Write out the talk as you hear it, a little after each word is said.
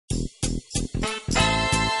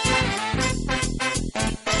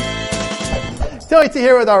Tonight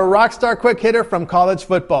here with our rock star quick hitter from college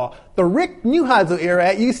football. The Rick Neuheisel era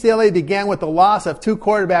at UCLA began with the loss of 2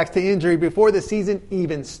 quarterbacks to injury before the season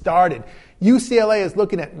even started. UCLA is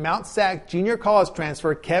looking at Mt Sac junior college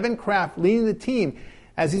transfer Kevin Kraft leading the team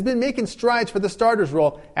as he's been making strides for the starter's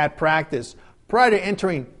role at practice. Prior to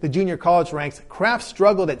entering the junior college ranks, Kraft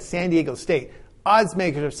struggled at San Diego State.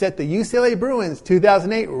 Oddsmakers have set the UCLA Bruins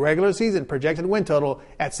 2008 regular season projected win total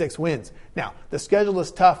at 6 wins. Now, the schedule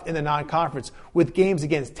is tough in the non-conference with games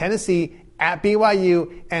against Tennessee, at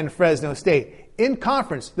BYU, and Fresno State. In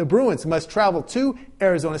conference, the Bruins must travel to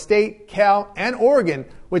Arizona State, Cal, and Oregon,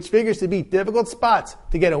 which figures to be difficult spots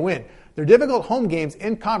to get a win. Their difficult home games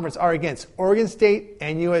in conference are against Oregon State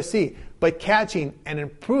and USC, but catching an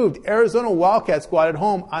improved Arizona Wildcat squad at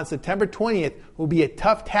home on September 20th will be a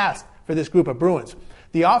tough task for this group of Bruins.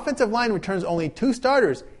 The offensive line returns only 2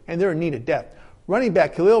 starters, and they're in need of depth. Running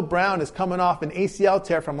back Kahlil Brown is coming off an ACL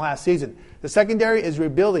tear from last season. The secondary is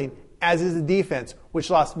rebuilding, as is the defense, which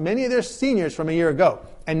lost many of their seniors from a year ago.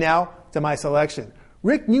 And now to my selection.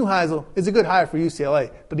 Rick Neuheisel is a good hire for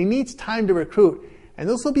UCLA, but he needs time to recruit, and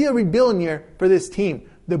this will be a rebuilding year for this team.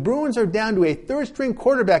 The Bruins are down to a 3rd-string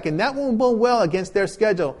quarterback, and that won't bode well against their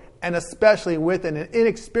schedule, and especially with an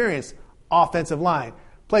inexperienced offensive line.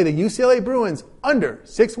 Play the UCLA Bruins under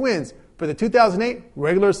 6 wins for the 2008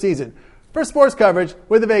 regular season. For sports coverage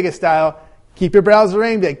with the Vegas style, keep your browser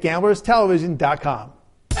aimed at gamblerstelevision.com.